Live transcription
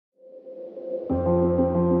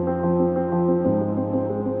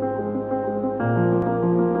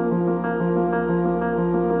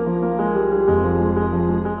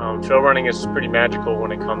trail running is pretty magical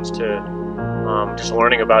when it comes to just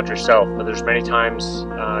learning about yourself. But there's many times,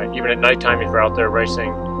 even at nighttime, if you're out there racing,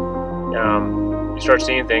 you start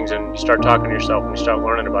seeing things and you start talking to yourself and you start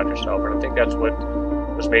learning about yourself. And I think that's what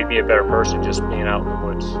has made me a better person, just being out in the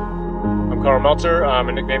woods. I'm Karl Meltzer. My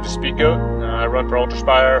nickname's Speedgoat. I run for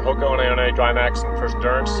UltrAspire, Hoka, One, Drymax, and First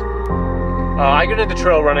Endurance. I got into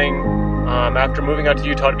trail running after moving out to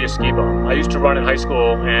Utah to be a ski bum. I used to run in high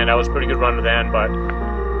school, and I was a pretty good runner then, but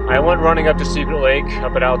I went running up to Secret Lake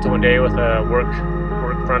up at Alta one day with a work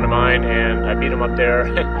friend of mine, and I beat him up there.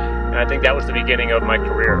 And I think that was the beginning of my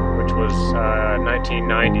career, which was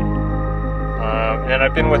 1990. And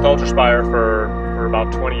I've been with UltrAspire for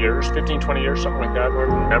about 20 years, 15, 20 years, something like that. I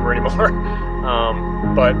don't remember anymore.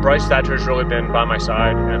 But Bryce has really been by my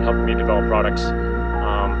side and helping me develop products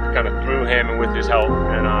kind of through him and with his help.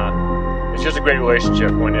 And it's just a great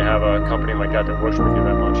relationship when you have a company like that that works with you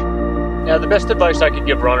that much. Yeah, the best advice I could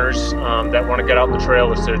give runners that want to get out on the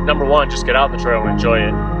trail is to, number one, just get out on the trail and enjoy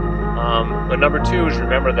it. But number two is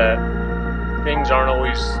remember that things aren't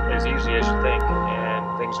always as easy as you think,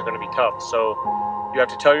 and things are going to be tough. So you have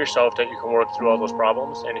to tell yourself that you can work through all those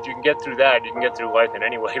problems, and if you can get through that, you can get through life in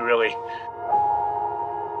any way, really.